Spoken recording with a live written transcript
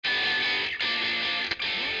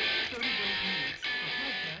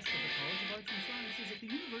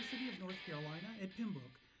at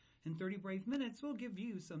Pembroke. In 30 Brave Minutes, we'll give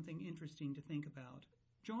you something interesting to think about.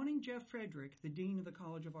 Joining Jeff Frederick, the Dean of the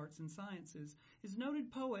College of Arts and Sciences, is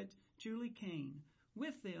noted poet Julie Kane.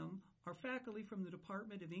 With them are faculty from the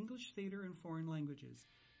Department of English Theater and Foreign Languages,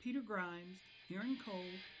 Peter Grimes, Aaron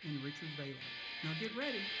Cole, and Richard Baylor. Now get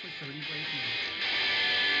ready for 30 Brave Minutes.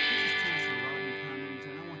 This is Chancellor Rodney Cummings,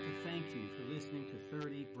 and I want to thank you for listening to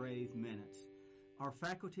 30 Brave Minutes. Our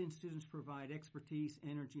faculty and students provide expertise,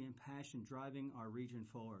 energy, and passion driving our region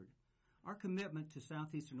forward. Our commitment to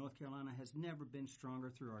Southeastern North Carolina has never been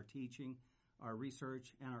stronger through our teaching, our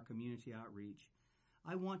research, and our community outreach.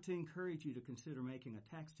 I want to encourage you to consider making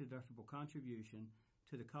a tax-deductible contribution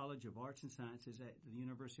to the College of Arts and Sciences at the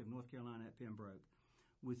University of North Carolina at Pembroke.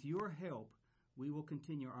 With your help, we will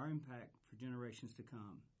continue our impact for generations to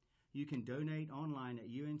come. You can donate online at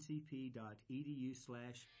uncp.edu/give.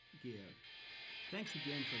 Thanks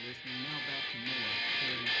again for listening. Now back to more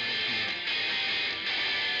 30 Brave Minutes.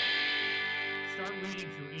 Start reading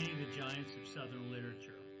through any of the giants of Southern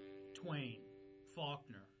literature. Twain,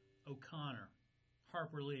 Faulkner, O'Connor,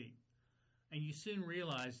 Harper Lee, and you soon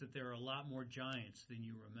realize that there are a lot more giants than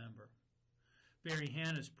you remember. Barry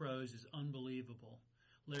Hannah's prose is unbelievable.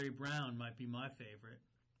 Larry Brown might be my favorite.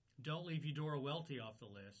 Don't leave Eudora Welty off the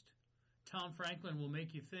list. Tom Franklin will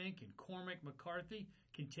make you think, and Cormac McCarthy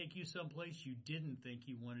can take you someplace you didn't think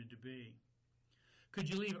you wanted to be. Could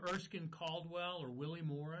you leave Erskine Caldwell or Willie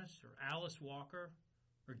Morris or Alice Walker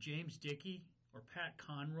or James Dickey or Pat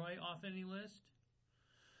Conroy off any list?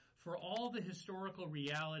 For all the historical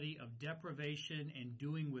reality of deprivation and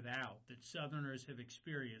doing without that Southerners have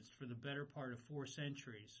experienced for the better part of 4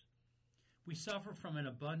 centuries, we suffer from an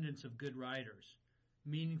abundance of good writers,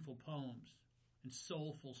 meaningful poems, and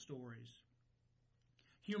soulful stories.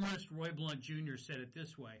 Humorist Roy Blunt Jr. said it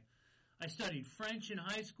this way: I studied French in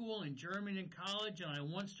high school and German in college, and I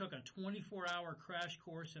once took a 24-hour crash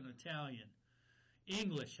course in Italian.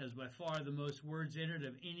 English has by far the most words in it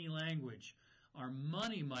of any language. Our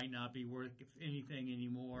money might not be worth anything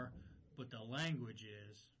anymore, but the language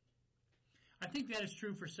is. I think that is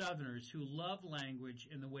true for Southerners who love language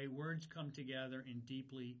and the way words come together in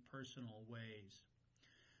deeply personal ways.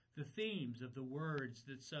 The themes of the words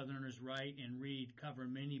that Southerners write and read cover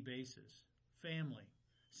many bases: family,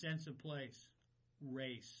 sense of place,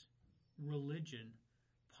 race, religion,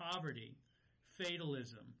 poverty,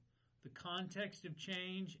 fatalism, the context of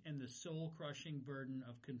change, and the soul-crushing burden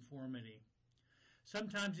of conformity.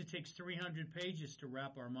 Sometimes it takes 300 pages to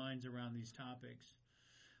wrap our minds around these topics.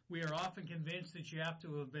 We are often convinced that you have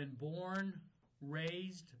to have been born,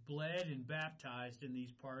 raised, bled, and baptized in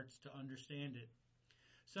these parts to understand it.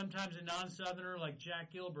 Sometimes a non-Southerner like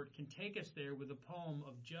Jack Gilbert can take us there with a poem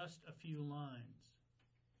of just a few lines.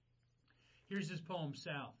 Here's his poem,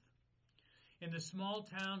 South. In the small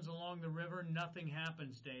towns along the river, nothing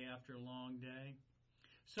happens day after long day.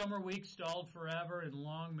 Summer weeks stalled forever, and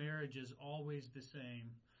long marriages always the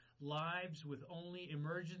same. Lives with only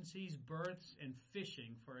emergencies, births, and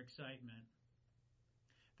fishing for excitement.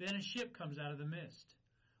 Then a ship comes out of the mist,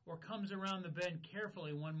 or comes around the bend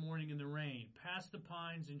carefully one morning in the rain, past the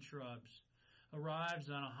pines and shrubs, arrives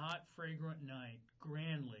on a hot, fragrant night,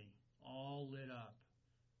 grandly, all lit up.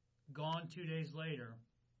 Gone 2 days later,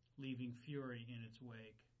 leaving fury in its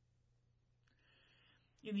wake.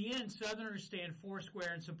 In the end, Southerners stand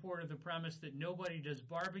foursquare in support of the premise that nobody does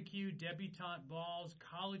barbecue, debutante balls,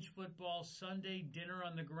 college football, Sunday dinner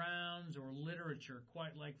on the grounds, or literature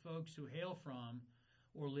quite like folks who hail from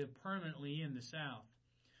or live permanently in the South.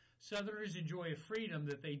 Southerners enjoy a freedom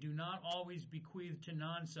that they do not always bequeath to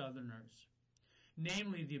non-Southerners,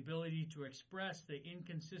 namely the ability to express the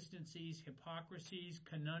inconsistencies, hypocrisies,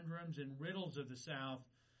 conundrums, and riddles of the South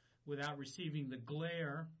without receiving the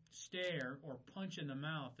glare, stare, or punch in the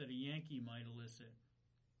mouth that a Yankee might elicit.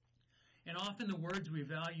 And often the words we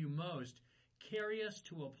value most carry us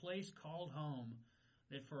to a place called home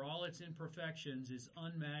that, for all its imperfections, is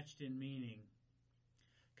unmatched in meaning.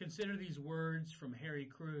 Consider these words from Harry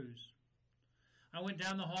Crews. I went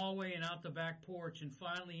down the hallway and out the back porch and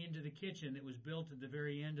finally into the kitchen that was built at the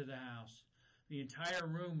very end of the house. The entire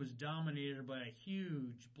room was dominated by a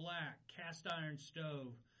huge, black, cast-iron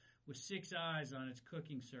stove with 6 eyes on its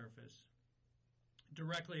cooking surface.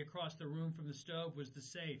 Directly across the room from the stove was the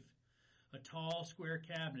safe, a tall, square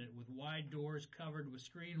cabinet with wide doors covered with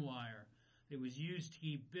screen wire that was used to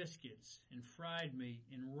keep biscuits and fried meat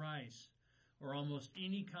and rice, or almost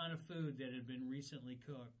any kind of food that had been recently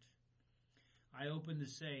cooked. I opened the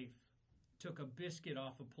safe, took a biscuit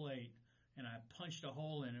off a plate, and I punched a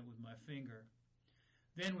hole in it with my finger.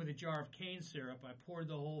 Then with a jar of cane syrup, I poured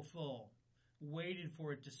the hole full, waited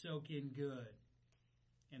for it to soak in good,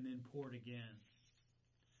 and then poured again.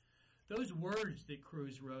 Those words that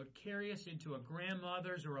Cruz wrote carry us into a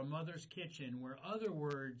grandmother's or a mother's kitchen where other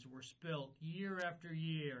words were spilt year after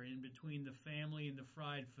year in between the family and the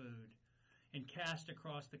fried food and cast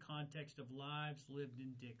across the context of lives lived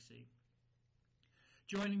in Dixie.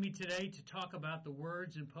 Joining me today to talk about the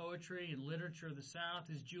words and poetry and literature of the South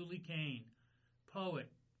is Julie Cain,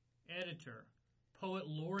 poet, editor, poet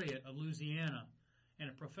laureate of Louisiana, and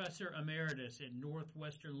a professor emeritus at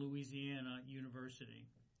Northwestern Louisiana University.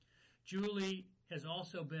 Julie has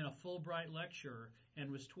also been a Fulbright lecturer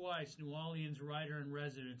and was twice New Orleans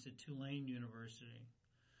writer-in-residence at Tulane University.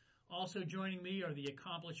 Also joining me are the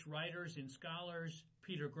accomplished writers and scholars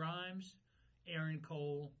Peter Grimes, Aaron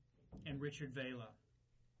Cole, and Richard Vela.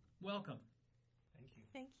 Welcome. Thank you.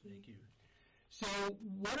 Thank you. Thank you. So,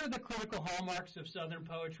 what are the critical hallmarks of Southern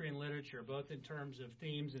poetry and literature, both in terms of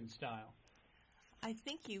themes and style? I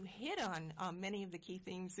think you hit on many of the key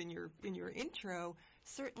themes in your intro.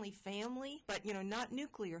 Certainly family, but not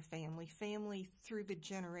nuclear family. Family through the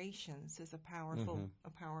generations is a powerful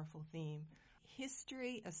theme.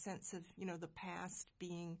 History, a sense of the past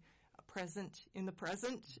being present in the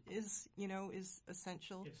present is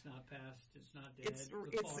essential. It's not past. It's not dead.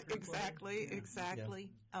 Exactly.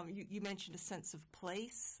 Yeah. You mentioned a sense of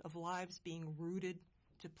place, of lives being rooted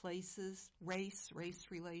to places. Race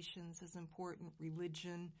relations is important.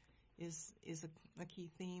 Religion is a key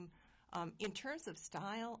theme. In terms of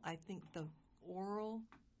style, I think the oral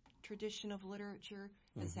tradition of literature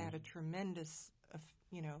has had a tremendous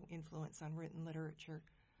influence on written literature.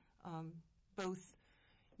 Both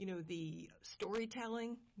the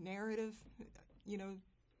storytelling, narrative,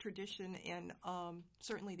 tradition, and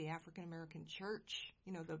certainly the African American church.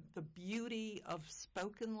 The beauty of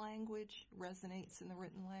spoken language resonates in the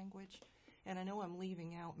written language. And I know I'm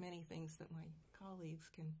leaving out many things that my colleagues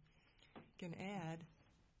can add.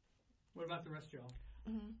 What about the rest, y'all?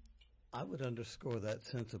 Mm-hmm. I would underscore that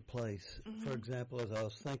sense of place. Mm-hmm. For example, as I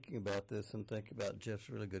was thinking about this and thinking about Jeff's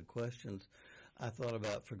really good questions, I thought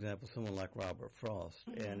about, for example, someone like Robert Frost.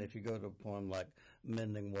 Mm-hmm. And if you go to a poem like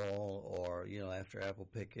Mending Wall or, After Apple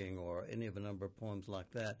Picking or any of a number of poems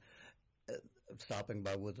like that, Stopping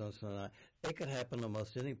by Woods on Sunday Night, it could happen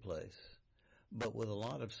almost any place. But with a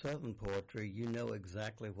lot of Southern poetry, you know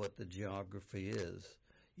exactly what the geography is.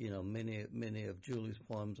 Many of Julie's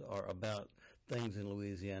poems are about things in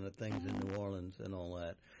Louisiana, things in New Orleans and all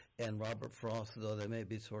that. And Robert Frost, though they may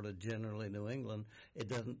be sort of generally New England, it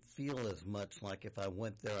doesn't feel as much like if I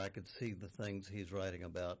went there I could see the things he's writing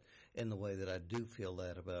about in the way that I do feel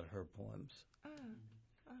that about her poems.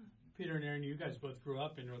 Peter and Aaron, you guys both grew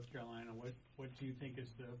up in North Carolina. What do you think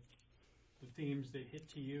is the themes that hit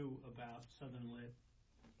to you about Southern Lit?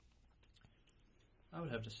 I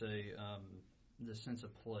would have to say the sense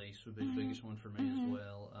of place would be the biggest one for me as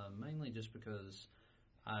well, mainly just because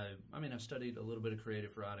I studied a little bit of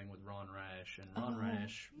creative writing with Ron Rash, and Ron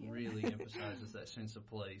Rash really emphasizes that sense of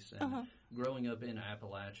place. And growing up in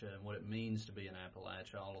Appalachia and what it means to be in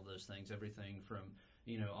Appalachia, all of those things, everything from,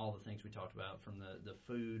 all the things we talked about, from the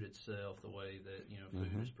food itself, the way that,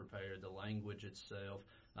 food is prepared, the language itself,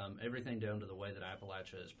 everything down to the way that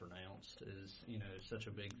Appalachia is pronounced is, such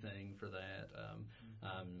a big thing for that,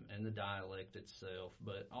 and the dialect itself,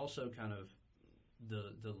 but also kind of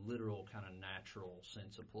the literal kind of natural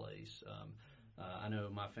sense of place. I know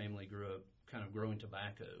my family grew up kind of growing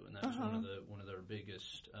tobacco, and that was one of their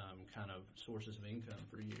biggest kind of sources of income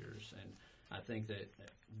for years. And I think that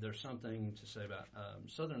there's something to say about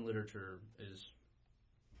Southern literature is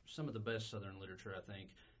some of the best Southern literature, I think,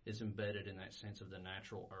 is embedded in that sense of the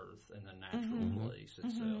natural earth and the natural place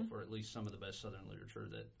itself, or at least some of the best Southern literature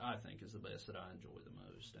that I think is the best that I enjoy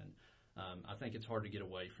the most. And I think it's hard to get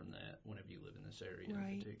away from that whenever you live in this area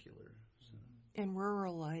in particular. So. And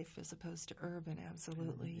rural life as opposed to urban,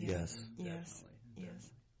 absolutely. Yes. Yes.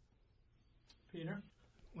 Peter?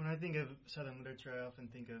 When I think of Southern literature, I often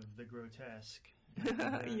think of the grotesque.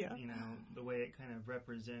 The way it kind of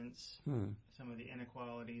represents some of the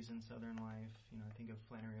inequalities in Southern life. I think of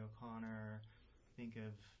Flannery O'Connor. Think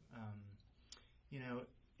of,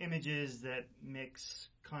 images that mix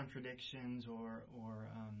contradictions or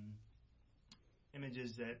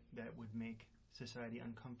images that would make society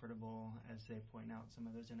uncomfortable as they point out some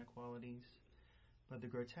of those inequalities. But the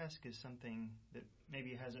grotesque is something that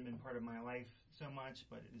maybe hasn't been part of my life so much,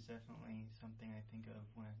 but it is definitely something I think of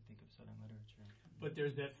when I think of Southern literature. But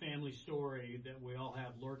there's that family story that we all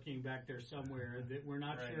have lurking back there somewhere that we're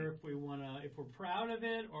not sure if we're proud of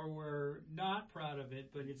it or we're not proud of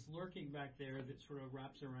it, but it's lurking back there that sort of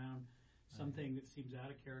wraps around something that seems out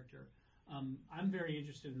of character. I'm very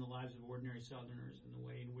interested in the lives of ordinary Southerners and the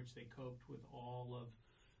way in which they coped with all of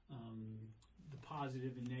the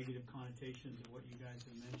positive and negative connotations of what you guys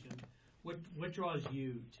have mentioned. What draws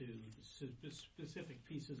you to specific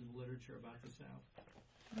pieces of literature about the South?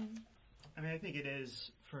 I mean, I think it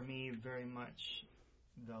is, for me, very much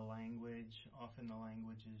the language. Often the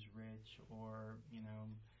language is rich or,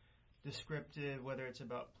 descriptive, whether it's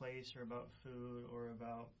about place or about food or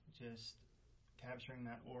about just capturing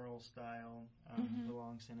that oral style, the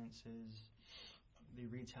long sentences, the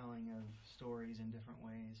retelling of stories in different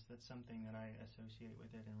ways. That's something that I associate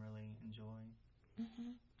with it and really enjoy.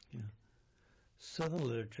 Yeah. Southern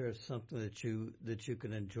literature is something that you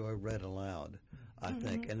can enjoy read aloud, I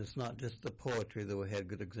think. And it's not just the poetry, though we had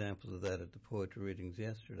good examples of that at the poetry readings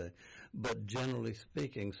yesterday. But generally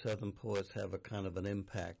speaking, Southern poets have a kind of an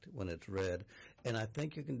impact when it's read. And I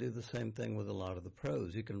think you can do the same thing with a lot of the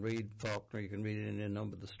prose. You can read Faulkner, you can read any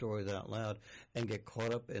number of the stories out loud and get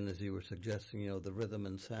caught up in, as you were suggesting, the rhythm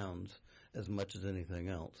and sounds as much as anything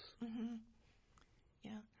else.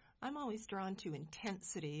 Yeah. I'm always drawn to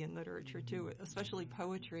intensity in literature, too, especially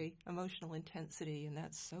poetry, emotional intensity, and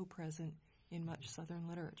that's so present in much Southern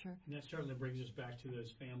literature. And that certainly brings us back to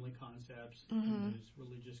those family concepts and those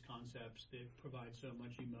religious concepts that provide so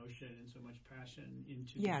much emotion and so much passion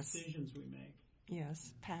into the decisions we make.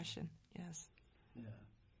 Yes, passion, yes. Yeah.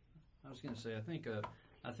 I was going to say, I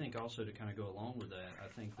think also to kind of go along with that,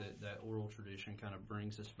 I think that oral tradition kind of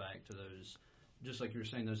brings us back to those, just like you were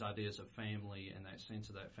saying, those ideas of family and that sense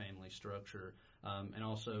of that family structure, and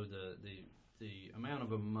also the amount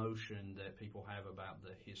of emotion that people have about the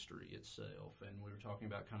history itself. And we were talking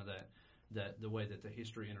about kind of that the way that the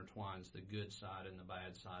history intertwines the good side and the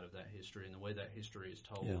bad side of that history, and the way that history is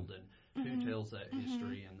told, and who tells that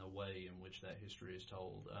history, and the way in which that history is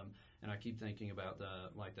told. And I keep thinking about the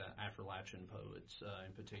Appalachian poets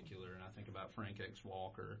in particular, and I think about Frank X.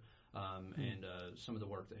 Walker. And some of the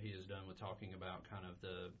work that he has done with talking about kind of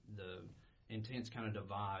the intense kind of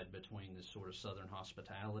divide between this sort of Southern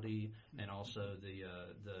hospitality and also the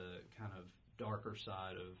kind of darker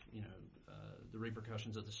side of the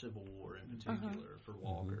repercussions of the Civil War in particular for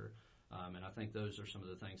Walker. And I think those are some of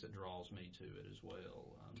the things that draws me to it as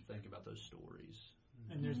well. Think about those stories.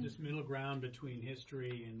 And there's this middle ground between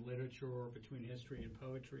history and literature, or between history and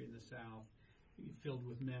poetry in the South, filled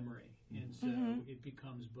with memory. And so it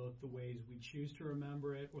becomes both the ways we choose to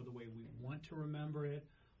remember it, or the way we want to remember it,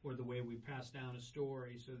 or the way we pass down a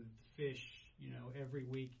story so that the fish, every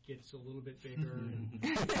week gets a little bit bigger and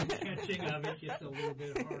the catching of it gets a little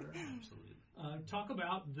bit harder. Absolutely. Talk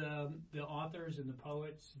about the authors and the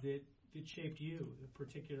poets that shaped you,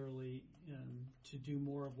 particularly to do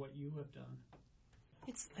more of what you have done.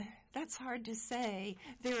 That's hard to say.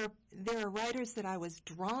 There are writers that I was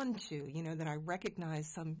drawn to, that I recognize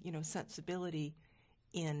some, sensibility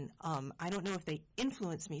in. I don't know if they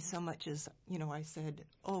influence me so much as, I said,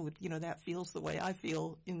 that feels the way I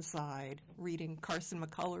feel inside. Reading Carson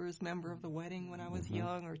McCullers' Member of the Wedding when I was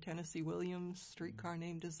young, or Tennessee Williams' Streetcar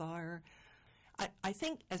Named Desire. I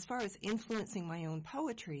think as far as influencing my own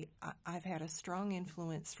poetry, I've had a strong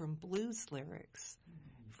influence from blues lyrics.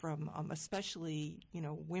 From especially,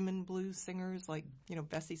 women blues singers like,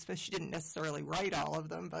 Bessie Smith. She didn't necessarily write all of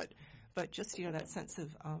them, but just, that sense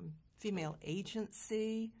of female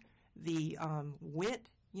agency, the wit,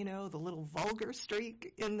 the little vulgar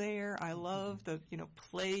streak in there. I love the,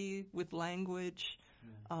 play with language,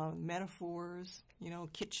 metaphors,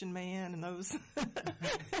 kitchen man and those.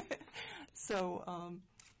 So,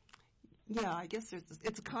 I guess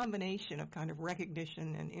it's a combination of kind of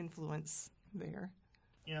recognition and influence there.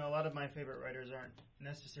 A lot of my favorite writers aren't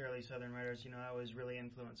necessarily Southern writers. I was really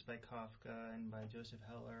influenced by Kafka and by Joseph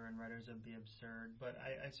Heller and writers of the absurd. But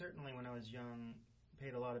I certainly, when I was young,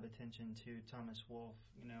 paid a lot of attention to Thomas Wolfe,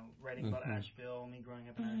 writing about Asheville, me growing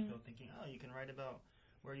up in Asheville, thinking, you can write about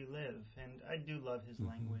where you live. And I do love his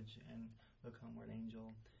language, and Look Homeward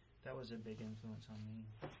Angel. That was a big influence on me.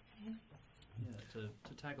 Yeah,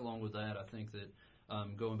 to tag along with that, I think that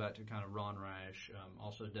going back to kind of Ron Rash,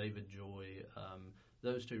 also David Joy,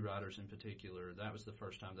 those two writers in particular, that was the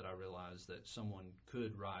first time that I realized that someone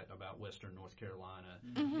could write about Western North Carolina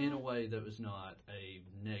in a way that was not a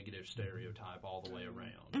negative stereotype all the way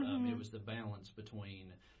around. It was the balance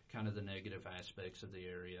between kind of the negative aspects of the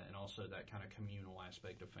area and also that kind of communal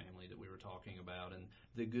aspect of family that we were talking about, and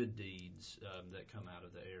the good deeds that come out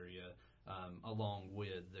of the area, along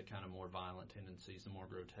with the kind of more violent tendencies, the more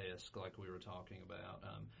grotesque, like we were talking about.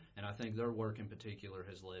 And I think their work in particular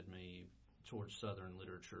has led me towards Southern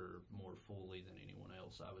literature more fully than anyone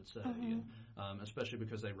else, I would say, and, especially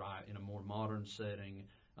because they write in a more modern setting,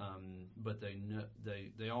 but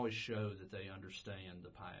they always show that they understand the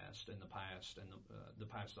past, and the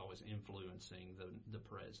past always influencing the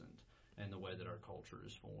present. and the way that our culture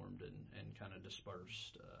is formed and kind of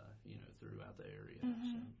dispersed, throughout the area.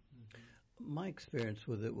 Mm-hmm. So. My experience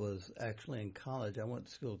with it was actually in college. I went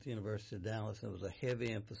to school at the University of Dallas, and it was a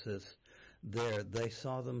heavy emphasis there. They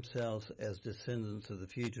saw themselves as descendants of the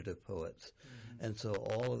fugitive poets. Mm-hmm. And so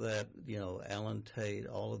all of that, Alan Tate,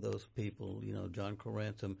 all of those people, John Crowe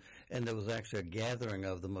Ransom, and there was actually a gathering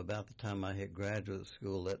of them about the time I hit graduate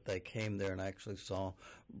school that they came there and actually saw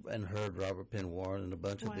and heard Robert Penn Warren and a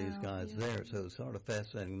bunch of these guys there. So it was sort of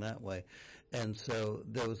fascinating that way. And so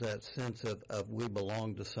there was that sense of we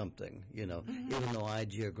belong to something, Mm-hmm. even though I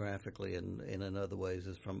geographically and in other ways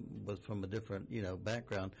was from a different,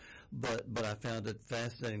 background. But I found it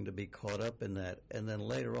fascinating to be caught up in that. And then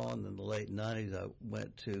later on in the late 90s, I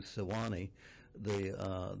went to Sewanee,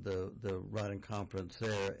 the writing conference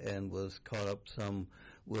there, and was caught up some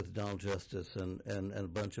with Donald Justice and a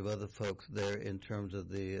bunch of other folks there in terms of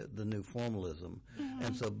the new formalism. Mm-hmm.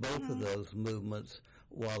 And so both of those movements,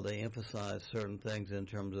 while they emphasize certain things in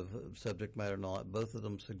terms of subject matter and all that, both of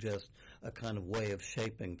them suggest a kind of way of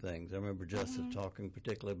shaping things. I remember Justice talking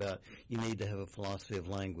particularly about you need to have a philosophy of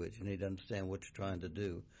language. You need to understand what you're trying to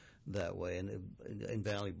do that way, and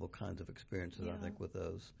invaluable kinds of experiences, I think, with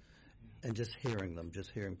those. And just hearing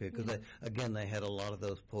people, because they had a lot of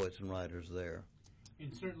those poets and writers there.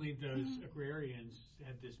 And certainly those agrarians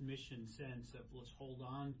had this mission sense of let's hold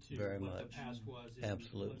on to Very what much. the past was and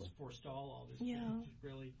Absolutely. let's forestall all this. Yeah. Which is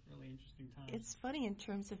really, really interesting time. It's funny in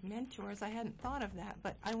terms of mentors. I hadn't thought of that,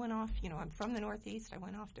 but I went off. I'm from the Northeast. I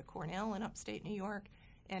went off to Cornell in upstate New York,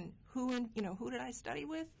 and who did I study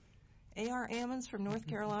with? A.R. Ammons from North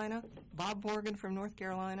Carolina, Bob Morgan from North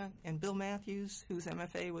Carolina, and Bill Matthews, whose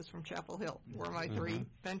MFA was from Chapel Hill, were my three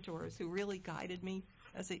mentors who really guided me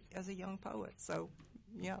as a young poet. So,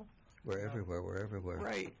 yeah. We're everywhere.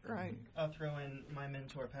 Right. I'll throw in my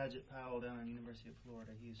mentor, Paget Powell, down at the University of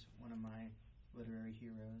Florida. He's one of my literary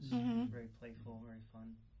heroes. Mm-hmm. Very playful, very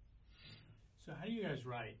fun. So how do you guys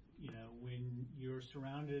write? When you're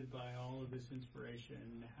surrounded by all of this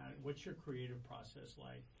inspiration, what's your creative process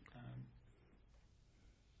like?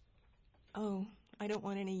 I don't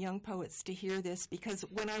want any young poets to hear this, because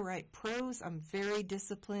when I write prose, I'm very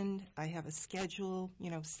disciplined. I have a schedule,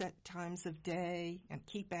 set times of day, and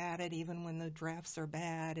keep at it even when the drafts are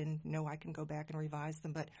bad, and know I can go back and revise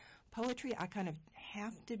them. But poetry, I kind of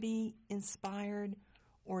have to be inspired,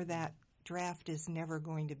 or that draft is never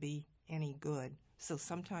going to be any good. So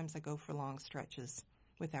sometimes I go for long stretches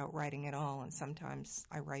without writing at all, and sometimes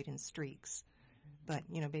I write in streaks. But,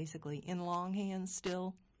 basically in longhand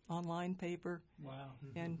still, on line paper. Wow.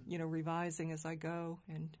 And, revising as I go,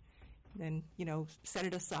 and then, set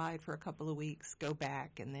it aside for a couple of weeks, go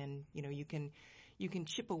back, and then, you can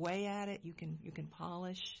chip away at it, you can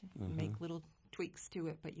polish, make little tweaks to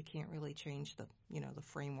it, but you can't really change the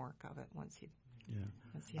framework of it once you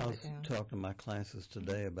I have was it down. talking to my classes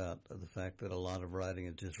today about the fact that a lot of writing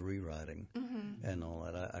is just rewriting and all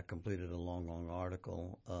that. I completed a long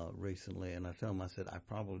article recently, and I told them, I said, I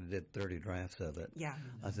probably did 30 drafts of it. Yeah.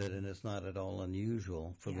 I said, and it's not at all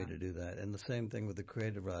unusual for me to do that. And the same thing with the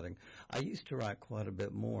creative writing. I used to write quite a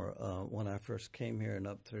bit more. When I first came here and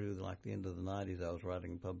up through the end of the 90s, I was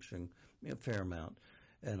writing and publishing a fair amount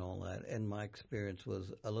and all that. And my experience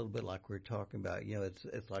was a little bit like we were talking about.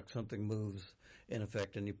 It's like something moves in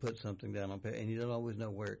effect, and you put something down on paper, and you don't always know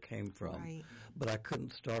where it came from. Right. But I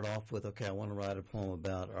couldn't start off with, okay, I want to write a poem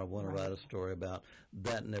about, or I want to write a story about.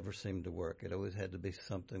 That never seemed to work. It always had to be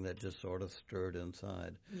something that just sort of stirred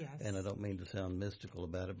inside. Yes. And I don't mean to sound mystical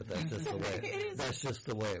about it, but that's just the way that's just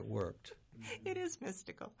the way it worked. It is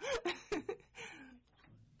mystical.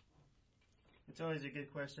 It's always a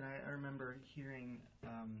good question. I remember hearing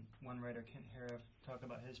one writer, Kent Harif, talk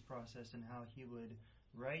about his process and how he would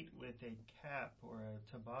write with a cap or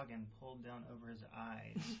a toboggan pulled down over his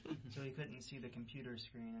eyes so he couldn't see the computer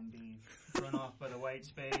screen and be thrown off by the white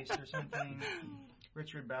space or something.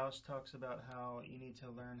 Richard Bausch talks about how you need to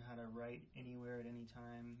learn how to write anywhere at any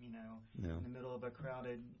time, in the middle of a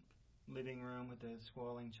crowded living room with a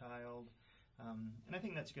squalling child. And I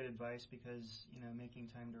think that's good advice because, making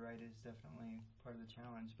time to write is definitely part of the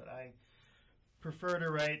challenge. But I prefer to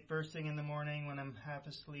write first thing in the morning when I'm half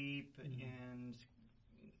asleep and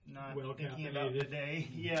not thinking about the day.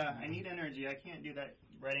 Yeah, I need energy. I can't do that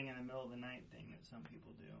writing in the middle of the night thing that some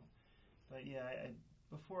people do. But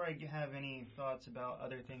before I have any thoughts about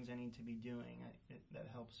other things I need to be doing, that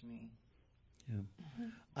helps me. Yeah.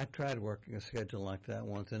 I tried working a schedule like that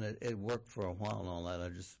once, and it worked for a while and all that. I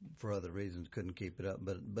just, for other reasons, couldn't keep it up.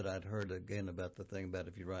 But I'd heard again about the thing about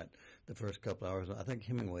if you write the first couple hours. I think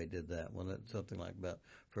Hemingway did that when something like about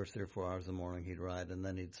first 3 or 4 hours in the morning he'd write, and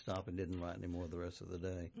then he'd stop and didn't write anymore the rest of the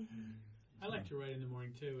day. I like to write in the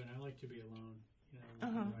morning too, and I like to be alone. When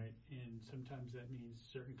I write, and sometimes that means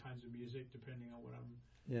certain kinds of music, depending on what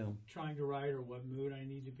I'm trying to write or what mood I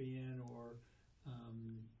need to be in, or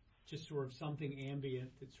just sort of something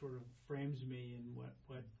ambient that sort of frames me in what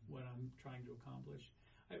I'm trying to accomplish.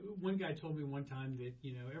 One guy told me one time that,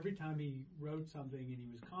 every time he wrote something and he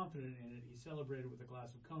was confident in it, he celebrated with a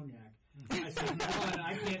glass of cognac. I said, one,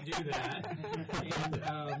 I can't do that.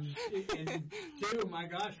 And two, my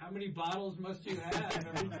gosh, how many bottles must you have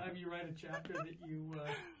every time you write a chapter that you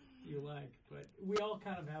like? But we all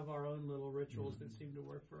kind of have our own little rituals that seem to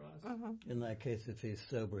work for us. In that case, if he's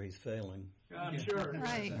sober, he's failing. I'm sure.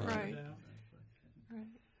 Right.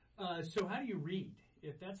 So how do you read?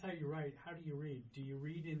 If that's how you write, how do you read? Do you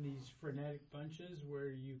read in these frenetic bunches where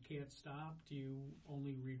you can't stop? Do you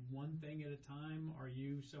only read one thing at a time? Are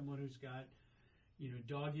you someone who's got,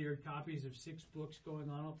 dog-eared copies of 6 books going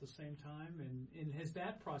on at the same time? And has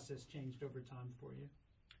that process changed over time for you?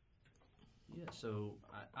 Yeah, so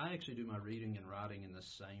I actually do my reading and writing in the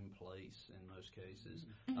same place in most cases.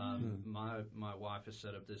 My wife has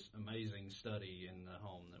set up this amazing study in the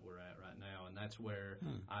home that we're at right now, and that's where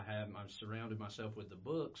I've surrounded myself with the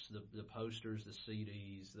books, the posters, the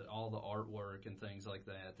CDs, all the artwork and things like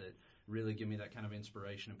that really give me that kind of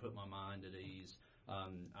inspiration and put my mind at ease.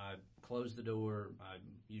 I close the door. I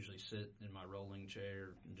usually sit in my rolling chair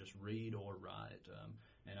and just read or write.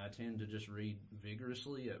 And I tend to just read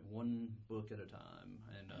vigorously at one book at a time.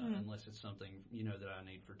 And unless it's something, that I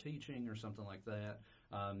need for teaching or something like that,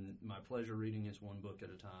 my pleasure reading is one book at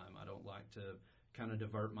a time. I don't like to kind of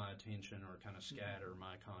divert my attention or kind of scatter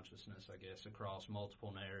my consciousness, I guess, across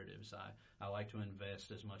multiple narratives. I like to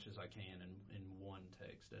invest as much as I can in one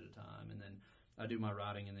text at a time. And then I do my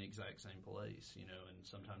writing in the exact same place, and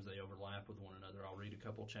sometimes they overlap with one another. I'll read a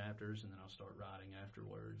couple chapters and then I'll start writing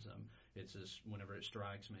afterwards. It's just whenever it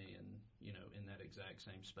strikes me and, in that exact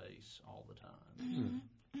same space all the time.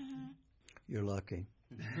 You're lucky.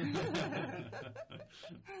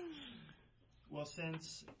 Well,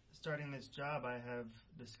 since starting this job, I have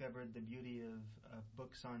discovered the beauty of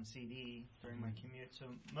books on CD during my commute. So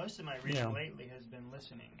most of my reading lately has been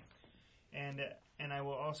listening. And I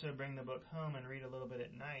will also bring the book home and read a little bit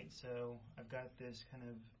at night. So I've got this kind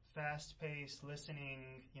of fast-paced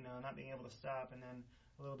listening, not being able to stop, and then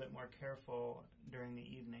a little bit more careful during the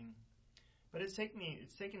evening. But it's taken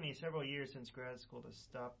me several years since grad school to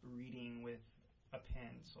stop reading with a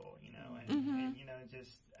pencil, and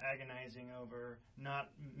just agonizing over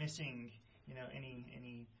not missing,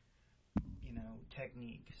 any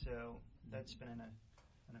technique. So that's been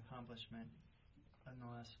an accomplishment in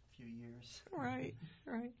the last few years. Right.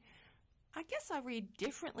 I guess I read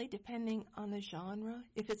differently depending on the genre.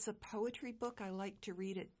 If it's a poetry book, I like to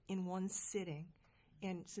read it in one sitting.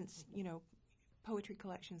 And since, poetry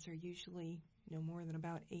collections are usually, more than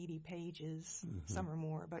about 80 pages, some are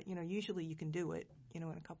more, but, usually you can do it, in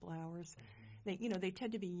a couple hours. They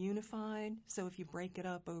tend to be unified, so if you break it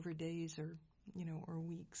up over days or, or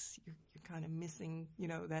weeks, you're kind of missing,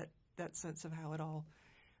 that sense of how it all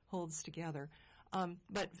holds together.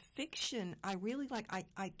 But fiction, I really like,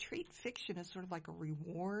 I treat fiction as sort of like a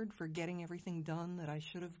reward for getting everything done that I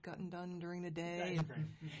should have gotten done during the day.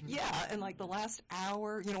 And like the last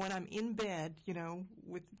hour, when I'm in bed,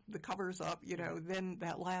 with the covers up, then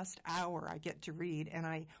that last hour I get to read.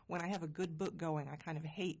 And when I have a good book going, I kind of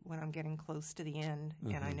hate when I'm getting close to the end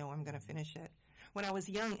and I know I'm going to finish it. When I was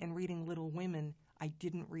young and reading Little Women, I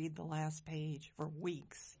didn't read the last page for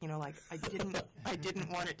weeks. I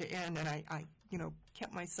didn't want it to end, and I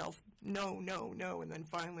kept myself, no, and then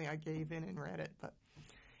finally I gave in and read it.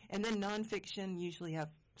 And then nonfiction, usually have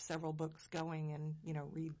several books going and,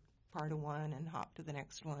 read part of one and hop to the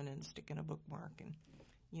next one and stick in a bookmark, and,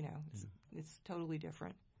 it's totally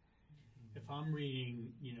different. If I'm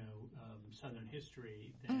reading, Southern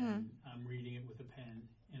history, then I'm reading it with a pen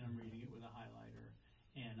and I'm reading it with a highlighter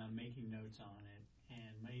and I'm making notes on it,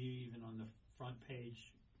 and maybe even on the front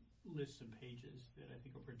page list some pages that I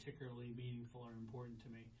think are particularly meaningful or important to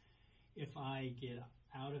me. If I get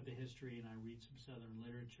out of the history and I read some Southern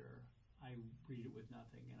literature, I read it with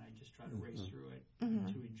nothing and I just try to race through it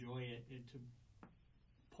to enjoy it and to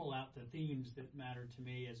pull out the themes that matter to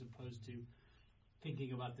me, as opposed to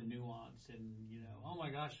thinking about the nuance and, oh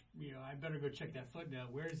my gosh, I better go check that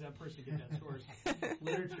footnote. Where does that person get that source?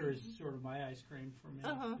 Literature is sort of my ice cream for me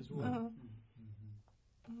as well.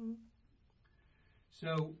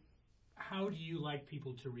 So how do you like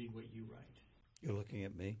people to read what you write? You're looking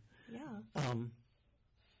at me? Yeah.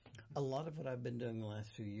 A lot of what I've been doing the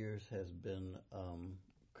last few years has been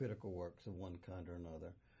critical works of one kind or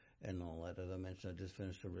another. and all that. As I mentioned, I just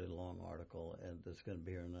finished a really long article, and that's going to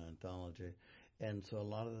be here in an anthology. And so a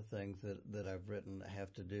lot of the things that I've written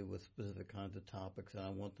have to do with specific kinds of topics, and I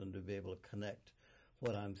want them to be able to connect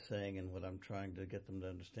what I'm saying and what I'm trying to get them to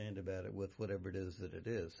understand about it with whatever it is that it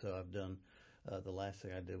is. So I've done, the last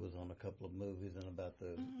thing I did was on a couple of movies and about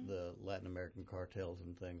the Latin American cartels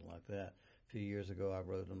and things like that. A few years ago, I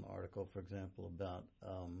wrote an article, for example, about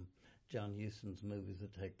John Huston's movies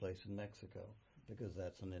that take place in Mexico, because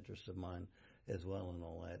that's an interest of mine as well and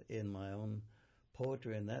all that. In my own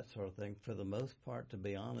poetry and that sort of thing, for the most part, to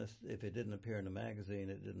be honest, if it didn't appear in a magazine,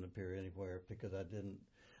 it didn't appear anywhere, because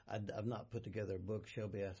I've not put together a book.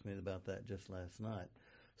 Shelby asked me about that just last night.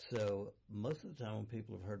 So most of the time when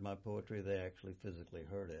people have heard my poetry, they actually physically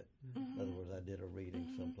heard it. In other words, I did a reading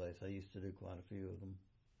someplace. I used to do quite a few of them.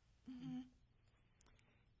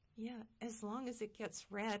 Yeah, as long as it gets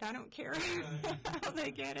read, I don't care how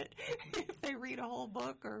they get it. If they read a whole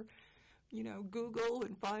book or, Google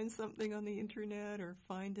and find something on the internet or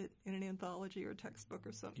find it in an anthology or textbook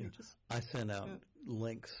or something. Yeah. I sent out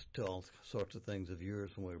links to all sorts of things of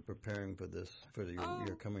yours when we were preparing for this,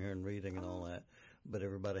 your coming here and reading and all that. But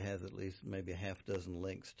everybody has at least maybe a half dozen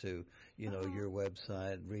links to, your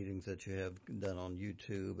website, readings that you have done on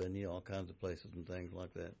YouTube, and all kinds of places and things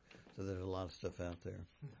like that. So there's a lot of stuff out there.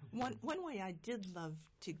 One way I did love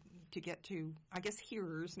to get to, I guess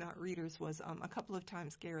hearers, not readers, was a couple of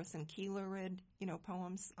times Garrison Keillor read,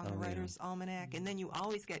 poems on the Writer's Almanac, and then you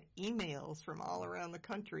always get emails from all around the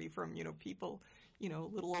country from, people,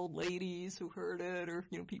 little old ladies who heard it, or,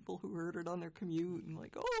 people who heard it on their commute, and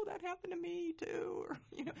like, oh, that happened to me too, or,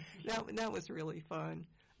 that was really fun.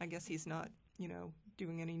 I guess he's not,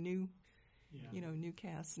 doing any new, new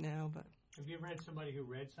casts now, but. Have you ever had somebody who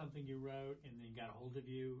read something you wrote and then got a hold of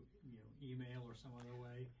you, email or some other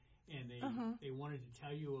way, and they wanted to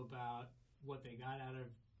tell you about what they got out of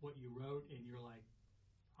what you wrote, and you're like,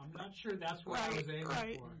 I'm not sure that's what I was aiming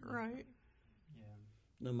for. Right. Yeah.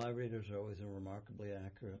 No, my readers are always remarkably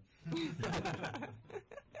accurate.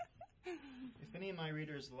 If any of my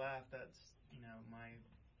readers laugh, that's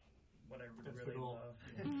what I really love.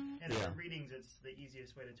 And for readings, it's the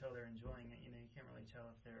easiest way to tell they're enjoying it. You can't really tell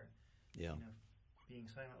if they're being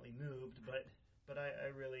silently moved, but I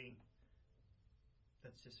really,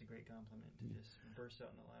 that's just a great compliment to just burst out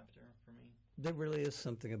into laughter for me. There really is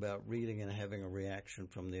something about reading and having a reaction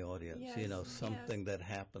from the audience, something that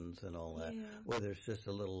happens and all that, whether it's just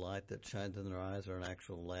a little light that shines in their eyes or an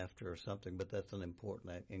actual laughter or something, but that's an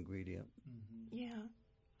important ingredient. Mm-hmm. Yeah.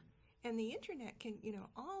 And the internet can,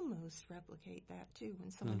 almost replicate that too,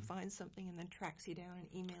 when someone finds something and then tracks you down and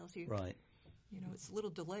emails you. Right. It's a little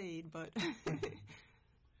delayed, but...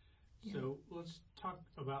 So let's talk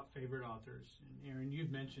about favorite authors. And Aaron, you've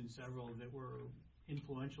mentioned several that were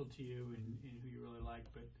influential to you and who you really like,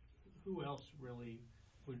 but who else really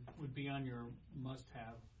would be on your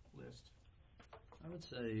must-have list? I would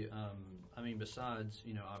say, besides,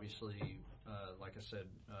 obviously, like I said,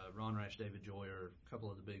 Ron Rash, David Joy are a couple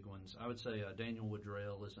of the big ones. I would say Daniel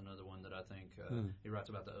Woodrell is another one that I think he writes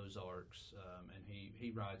about the Ozarks, and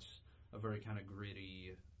he writes a very kind of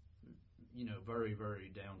gritty, very,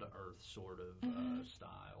 very down-to-earth sort of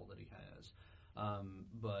style that he has.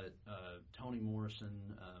 But Toni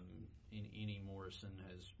Morrison, Annie Morrison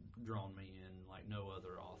has drawn me in like no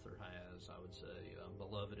other author has, I would say.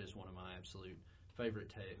 Beloved is one of my absolute favorite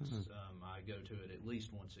texts. I go to it at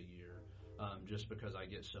least once a year, just because I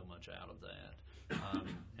get so much out of that.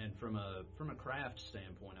 And from a craft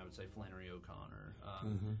standpoint, I would say Flannery O'Connor.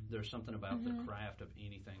 There's something about the craft of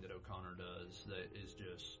anything that O'Connor does that is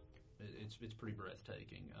just it's pretty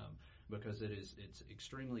breathtaking, because it's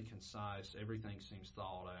extremely concise. Everything seems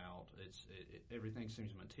thought out. Everything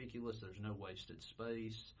seems meticulous. There's no wasted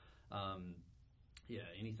space.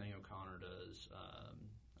 Anything O'Connor does.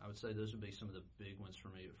 I would say those would be some of the big ones for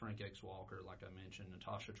me. Frank X. Walker, like I mentioned,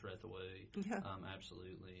 Natasha Trethewey,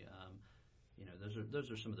 absolutely. Those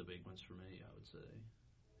are some of the big ones for me, I would say.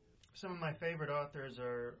 Some of my favorite authors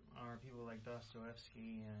are people like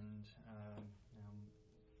Dostoevsky and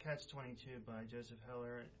Catch-22 by Joseph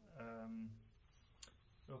Heller,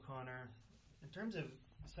 O'Connor. In terms of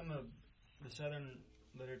some of the Southern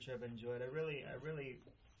literature I've enjoyed, I really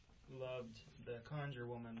loved The Conjure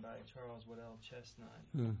Woman by Charles Waddell Chestnut.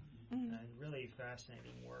 Really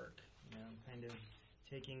fascinating work, kind of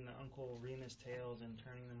taking the Uncle Remus tales and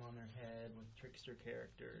turning them on their head with trickster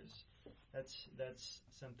characters. That's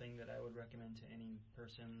something that I would recommend to any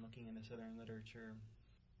person looking into Southern literature.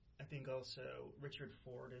 I think also Richard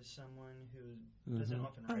Ford is someone who doesn't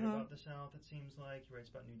often write about the South, it seems like. He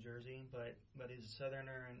writes about New Jersey, but he's a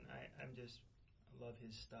Southerner, and I love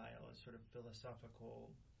his style. It's sort of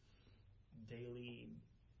philosophical daily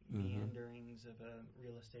meanderings of a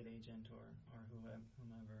real estate agent or whomever.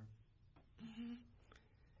 Mm-hmm.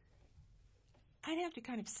 I'd have to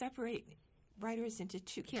kind of separate writers into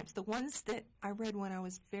two camps. The ones that I read when I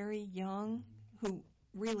was very young, who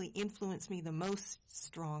really influenced me the most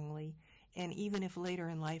strongly, and even if later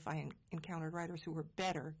in life I encountered writers who were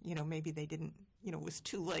better, maybe they didn't, it was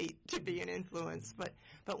too late to be an influence. But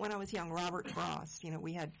when I was young, Robert Frost,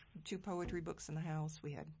 we had 2 poetry books in the house.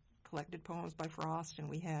 We had collected poems by Frost, and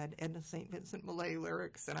we had Edna St. Vincent Millay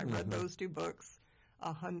lyrics, and I read those 2 books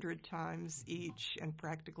 100 times each and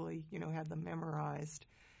practically, had them memorized.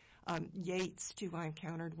 Yeats, too, I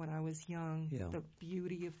encountered when I was young. Yeah. The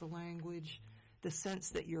beauty of the language, the sense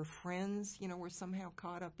that your friends, were somehow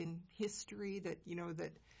caught up in history, that,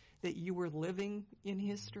 that you were living in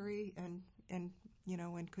history and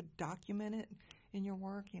could document it in your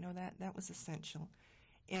work, that was essential.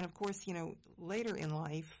 And of course, later in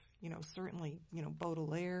life, certainly,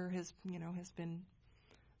 Baudelaire has been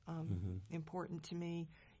important to me.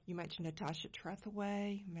 You mentioned Natasha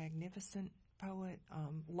Trethewey, magnificent poet.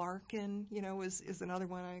 Larkin, is another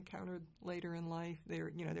one I encountered later in life.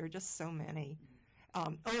 There are just so many.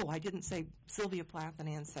 I didn't say Sylvia Plath and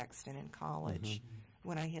Anne Sexton in college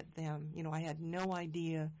when I hit them. I had no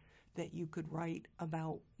idea that you could write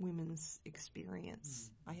about women's experience.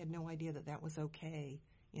 I had no idea that was okay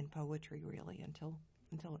in poetry, really, until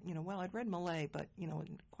I'd read Millay, but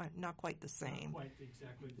not quite the same.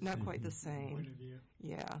 Not quite the same. Point of view.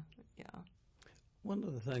 Yeah. One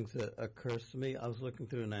of the things that occurs to me, I was looking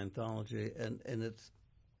through an anthology, and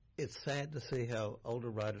it's sad to see how older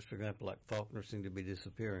writers, for example, like Faulkner, seem to be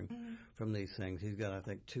disappearing from these things. He's got, I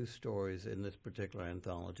think, 2 stories in this particular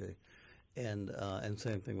anthology, and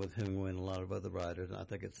same thing with Hemingway and a lot of other writers. And I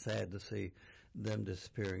think it's sad to see them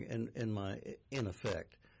disappearing. In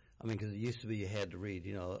effect, I mean, because it used to be you had to read,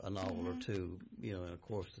 a novel or 2, in a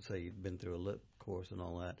course to say you've been through a lit course and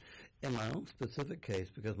all that. In my own specific case,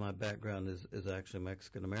 because my background is actually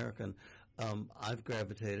Mexican-American, I've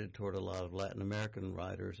gravitated toward a lot of Latin American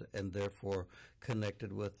writers and therefore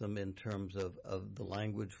connected with them in terms of the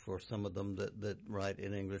language for some of them that write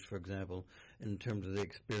in English, for example, in terms of the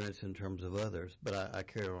experience in terms of others. But I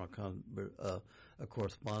carried on a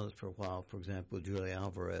correspondence for a while, for example, with Julia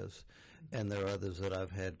Alvarez, and there are others that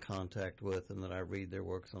I've had contact with and that I read their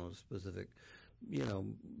works on a specific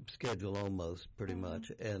schedule almost pretty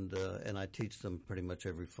much, and I teach them pretty much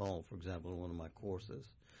every fall, for example, in one of my courses.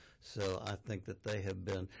 So I think that they have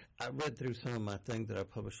been, I read through some of my things that I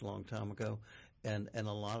published a long time ago, and a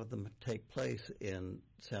lot of them take place in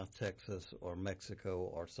South Texas or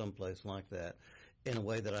Mexico or someplace like that in a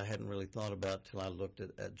way that I hadn't really thought about till I looked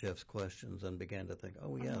at Jeff's questions and began to think,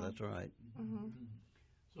 oh yeah, that's right.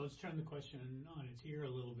 So let's turn the question on its ear a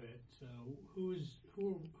little bit. So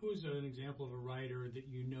who's an example of a writer that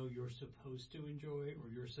you're supposed to enjoy or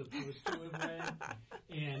you're supposed to have read,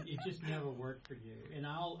 and it just never worked for you? And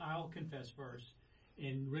I'll confess first.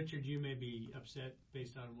 And Richard, you may be upset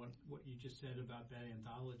based on what you just said about that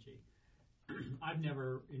anthology. I've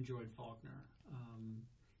never enjoyed Faulkner.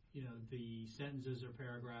 The sentences are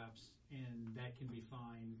paragraphs, and that can be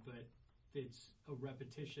fine, but it's a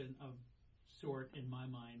repetition of sort in my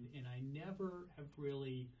mind, and I never have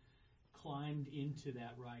really climbed into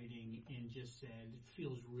that writing and just said it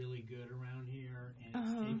feels really good around here, and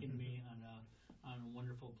it's taken me on a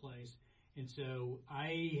wonderful place. And so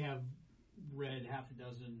I have read half a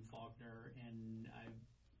dozen Faulkner, and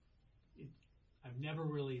I've never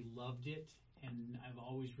really loved it, and I've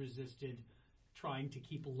always resisted trying to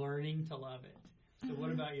keep learning to love it. So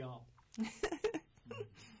what about y'all?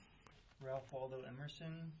 Ralph Waldo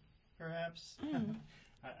Emerson, perhaps.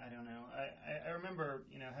 I don't know. I remember,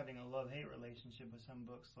 having a love-hate relationship with some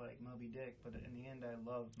books like Moby Dick, but in the end I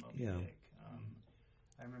loved Moby Dick.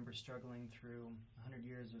 I remember struggling through 100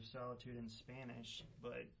 Years of Solitude in Spanish,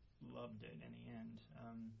 but loved it in the end.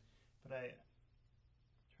 But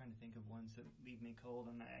I'm trying to think of ones that leave me cold,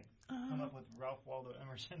 and I come up with Ralph Waldo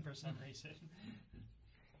Emerson for some reason.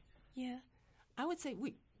 Yeah. I would say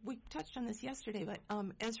we touched on this yesterday, but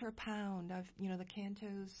Ezra Pound, the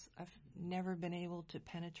cantos, I've never been able to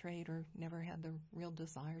penetrate or never had the real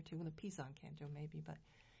desire to. Well, the Pizan canto maybe, but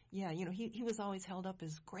yeah, he was always held up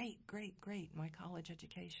as great in my college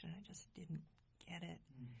education. I just didn't get it.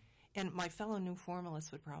 And my fellow new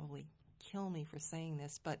formalists would probably kill me for saying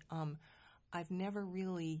this, but I've never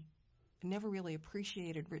really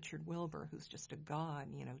appreciated Richard Wilbur, who's just a god,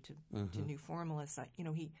 to new formalists.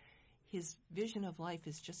 His vision of life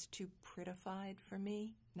is just too prettified for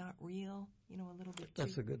me, not real, a little bit too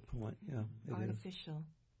That's a good point, yeah. artificial.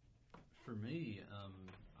 For me,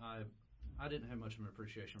 I didn't have much of an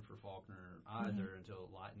appreciation for Faulkner either until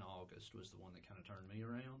Light in August was the one that kind of turned me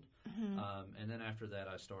around. And then after that,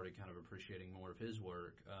 I started kind of appreciating more of his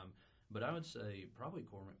work. But I would say probably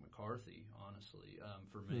Cormac McCarthy, honestly,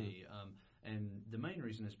 for me. And the main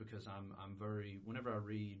reason is because I'm very, whenever I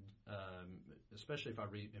read, especially if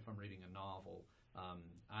I'm reading a novel,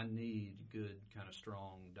 I need good, kind of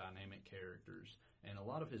strong, dynamic characters. And a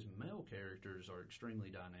lot of his male characters are extremely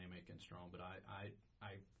dynamic and strong, but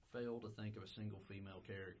I fail to think of a single female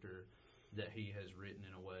character that he has written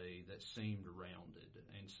in a way that seemed rounded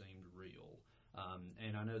and seemed real.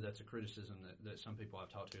 And I know that's a criticism that some people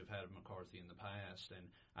I've talked to have had of McCarthy in the past, and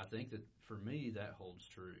I think that for me that holds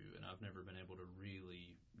true, and I've never been able to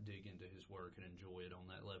really dig into his work and enjoy it on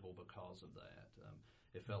that level because of that.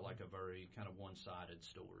 It felt like a very kind of one-sided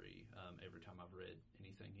story every time I've read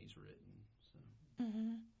anything he's written. So.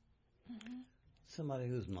 Somebody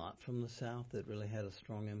who's not from the South that really had a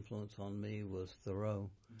strong influence on me was Thoreau.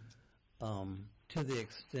 To the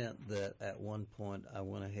extent that at one point I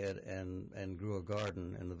went ahead and grew a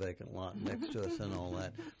garden in the vacant lot next to us and all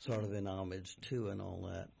that, sort of in homage to and all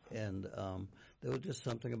that. And there was just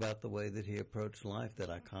something about the way that he approached life that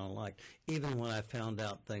I kind of liked. Even when I found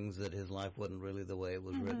out things that his life wasn't really the way it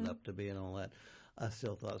was written up to be and all that, I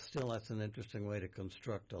still thought, that's an interesting way to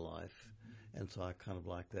construct a life. And so I kind of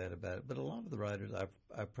like that about it. But a lot of the writers I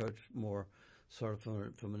approach more sort of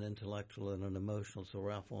from an intellectual and an emotional. So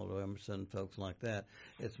Ralph Waldo Emerson, folks like that,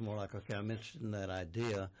 it's more like, okay, I'm interested in that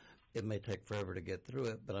idea. It may take forever to get through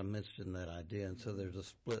it, but I'm interested in that idea. And so there's a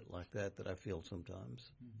split like that I feel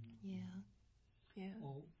sometimes. Yeah.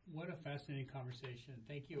 Well, what a fascinating conversation.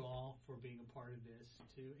 Thank you all for being a part of this,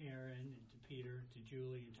 to Aaron and to Peter, to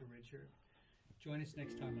Julie, and to Richard. Join us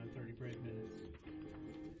next time on 30 Brave Minutes.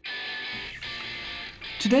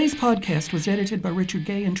 Today's podcast was edited by Richard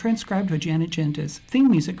Gay and transcribed by Janet Gentis.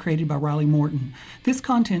 Theme music created by Riley Morton. This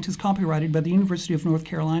content is copyrighted by the University of North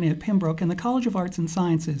Carolina at Pembroke and the College of Arts and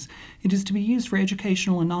Sciences. It is to be used for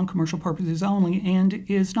educational and non-commercial purposes only and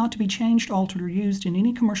is not to be changed, altered, or used in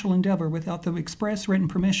any commercial endeavor without the express written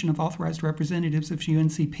permission of authorized representatives of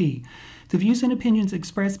UNCP. The views and opinions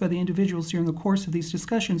expressed by the individuals during the course of these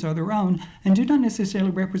discussions are their own and do not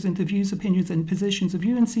necessarily represent the views, opinions, and positions of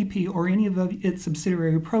UNCP or any of its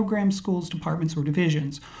subsidiary programs, schools, departments, or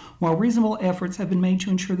divisions. While reasonable efforts have been made to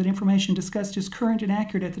ensure that information discussed is current and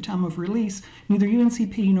accurate at the time of release, neither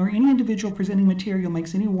UNCP nor any individual presenting material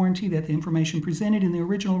makes any warranty that the information presented in the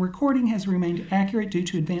original recording has remained accurate due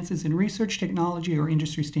to advances in research, technology, or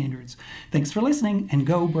industry standards. Thanks for listening, and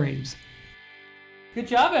go Braves! Good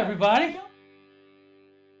job, everybody.